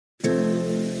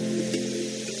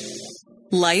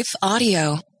Life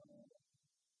Audio.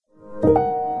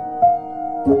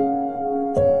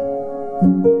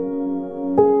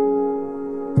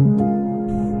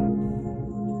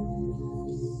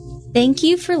 Thank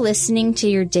you for listening to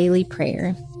Your Daily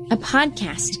Prayer, a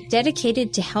podcast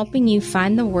dedicated to helping you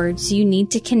find the words you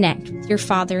need to connect with your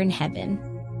Father in heaven.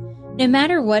 No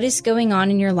matter what is going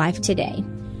on in your life today,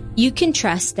 you can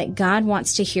trust that God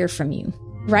wants to hear from you.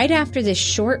 Right after this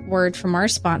short word from our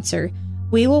sponsor,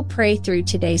 we will pray through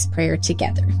today's prayer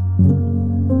together.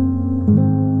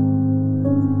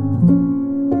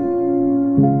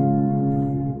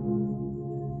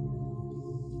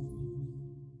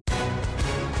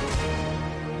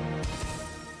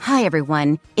 Hi,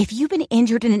 everyone. If you've been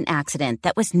injured in an accident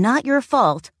that was not your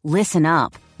fault, listen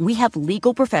up. We have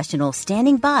legal professionals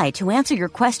standing by to answer your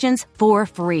questions for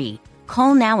free.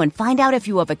 Call now and find out if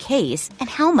you have a case and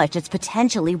how much it's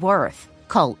potentially worth.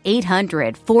 Call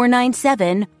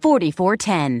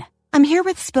 800-497-4410. I'm here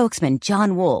with spokesman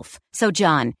John Wolf. So,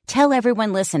 John, tell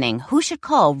everyone listening who should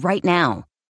call right now.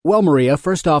 Well, Maria,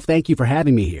 first off, thank you for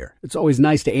having me here. It's always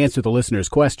nice to answer the listeners'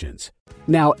 questions.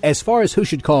 Now, as far as who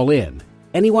should call in,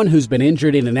 anyone who's been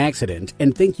injured in an accident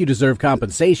and think you deserve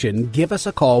compensation, give us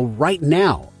a call right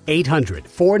now.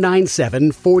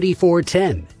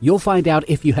 800-497-4410. You'll find out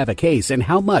if you have a case and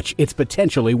how much it's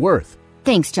potentially worth.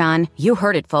 Thanks, John. You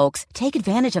heard it, folks. Take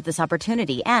advantage of this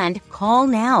opportunity and call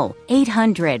now.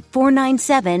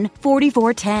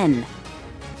 800-497-4410.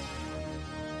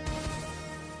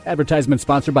 Advertisement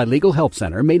sponsored by Legal Help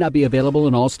Center. May not be available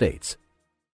in all states.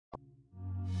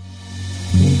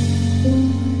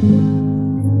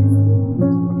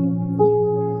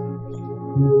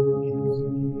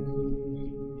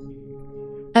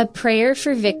 A Prayer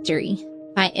for Victory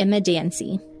by Emma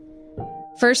Dancy.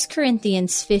 1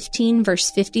 Corinthians 15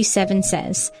 verse 57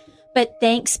 says, "But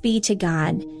thanks be to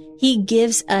God, He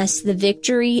gives us the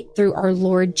victory through our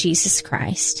Lord Jesus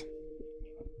Christ."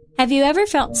 Have you ever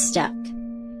felt stuck?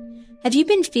 Have you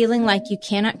been feeling like you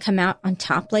cannot come out on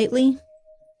top lately?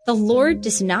 The Lord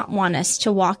does not want us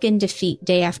to walk in defeat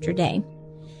day after day.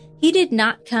 He did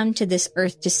not come to this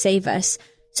earth to save us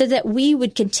so that we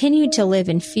would continue to live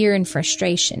in fear and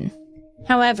frustration.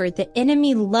 However, the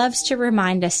enemy loves to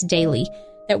remind us daily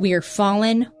that we are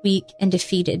fallen, weak, and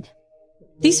defeated.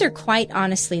 These are quite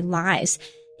honestly lies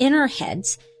in our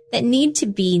heads that need to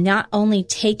be not only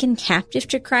taken captive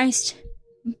to Christ,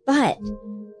 but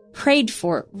prayed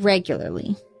for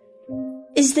regularly.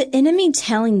 Is the enemy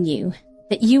telling you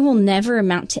that you will never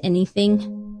amount to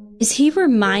anything? Is he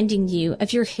reminding you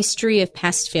of your history of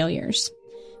past failures?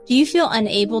 Do you feel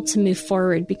unable to move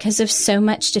forward because of so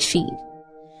much defeat?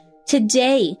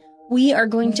 Today, we are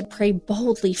going to pray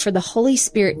boldly for the Holy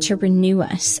Spirit to renew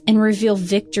us and reveal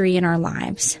victory in our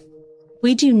lives.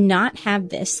 We do not have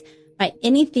this by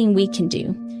anything we can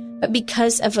do, but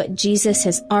because of what Jesus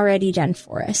has already done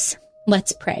for us.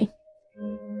 Let's pray.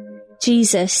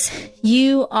 Jesus,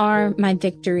 you are my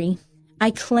victory.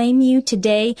 I claim you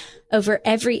today over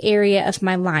every area of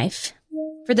my life.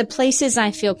 For the places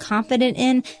I feel confident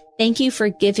in, thank you for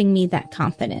giving me that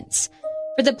confidence.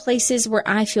 For the places where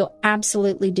I feel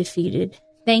absolutely defeated,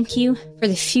 thank you for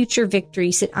the future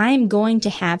victories that I am going to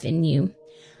have in you.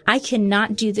 I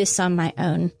cannot do this on my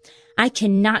own. I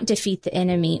cannot defeat the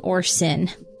enemy or sin.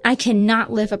 I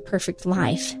cannot live a perfect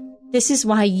life. This is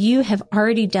why you have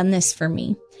already done this for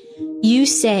me. You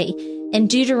say in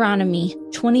Deuteronomy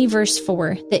 20 verse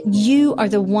 4 that you are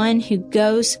the one who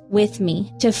goes with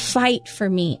me to fight for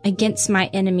me against my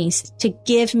enemies, to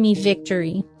give me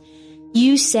victory.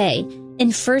 You say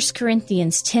in 1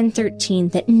 Corinthians 10:13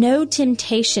 that no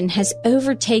temptation has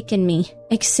overtaken me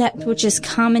except which is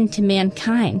common to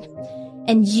mankind.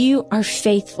 And you are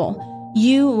faithful.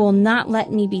 You will not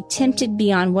let me be tempted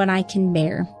beyond what I can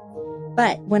bear.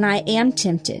 But when I am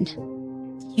tempted,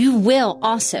 you will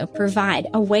also provide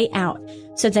a way out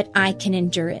so that I can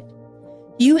endure it.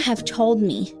 You have told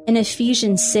me in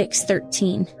Ephesians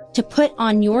 6:13 to put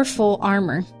on your full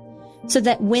armor so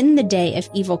that when the day of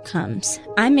evil comes,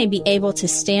 I may be able to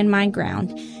stand my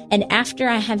ground, and after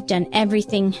I have done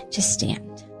everything, to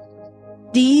stand.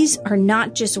 These are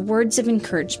not just words of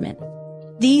encouragement.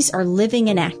 These are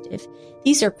living and active.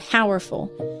 These are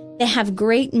powerful. They have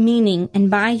great meaning,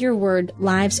 and by your word,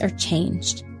 lives are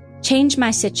changed. Change my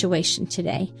situation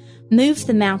today. Move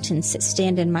the mountains that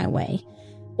stand in my way,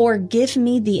 or give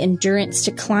me the endurance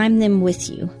to climb them with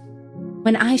you.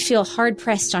 When I feel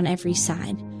hard-pressed on every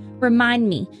side, remind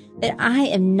me that I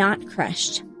am not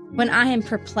crushed. When I am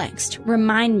perplexed,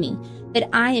 remind me that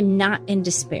I am not in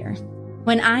despair.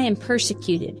 When I am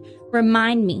persecuted,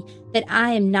 remind me that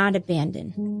I am not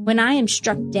abandoned. When I am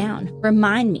struck down,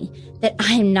 remind me that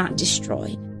I am not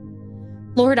destroyed.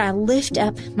 Lord, I lift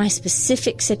up my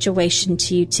specific situation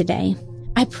to you today.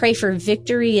 I pray for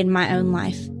victory in my own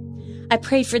life. I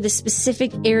pray for the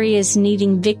specific areas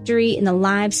needing victory in the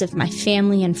lives of my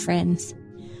family and friends.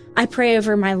 I pray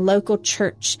over my local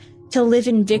church to live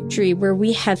in victory where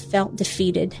we have felt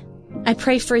defeated. I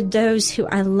pray for those who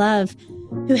I love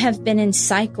who have been in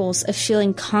cycles of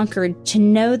feeling conquered to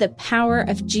know the power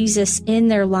of Jesus in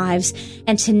their lives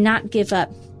and to not give up,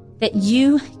 that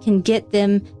you can get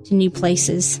them to new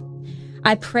places.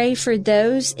 I pray for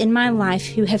those in my life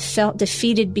who have felt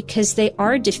defeated because they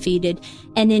are defeated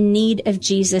and in need of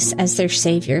Jesus as their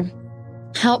Savior.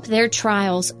 Help their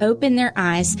trials open their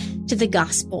eyes to the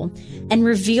gospel and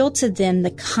reveal to them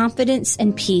the confidence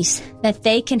and peace that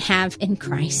they can have in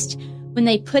Christ when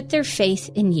they put their faith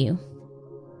in you.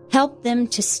 Help them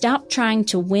to stop trying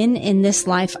to win in this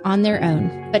life on their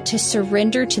own, but to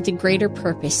surrender to the greater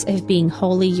purpose of being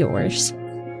wholly yours.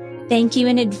 Thank you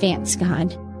in advance,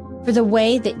 God, for the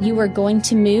way that you are going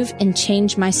to move and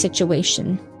change my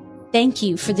situation. Thank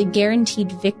you for the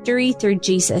guaranteed victory through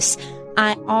Jesus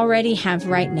I already have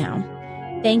right now.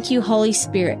 Thank you, Holy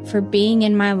Spirit, for being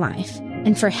in my life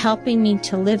and for helping me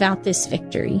to live out this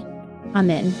victory.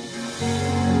 Amen.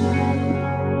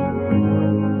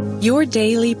 Your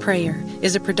Daily Prayer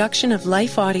is a production of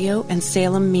Life Audio and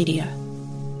Salem Media.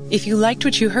 If you liked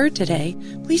what you heard today,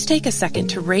 please take a second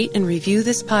to rate and review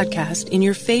this podcast in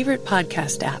your favorite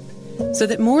podcast app so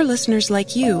that more listeners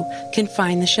like you can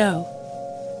find the show.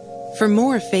 For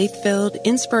more faith-filled,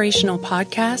 inspirational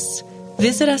podcasts,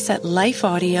 visit us at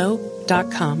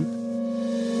lifeaudio.com.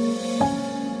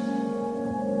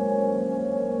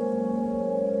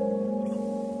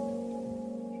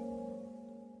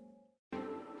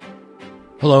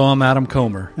 Hello, I'm Adam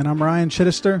Comer. And I'm Ryan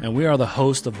Chittister. And we are the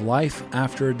host of Life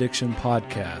After Addiction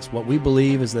podcast. What we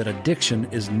believe is that addiction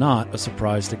is not a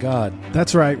surprise to God.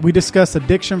 That's right. We discuss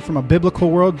addiction from a biblical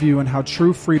worldview and how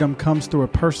true freedom comes through a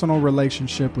personal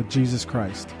relationship with Jesus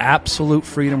Christ. Absolute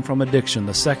freedom from addiction.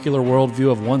 The secular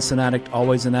worldview of once an addict,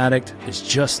 always an addict is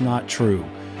just not true.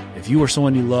 If you or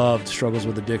someone you loved struggles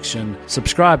with addiction,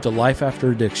 subscribe to Life After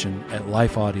Addiction at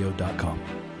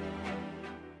lifeaudio.com.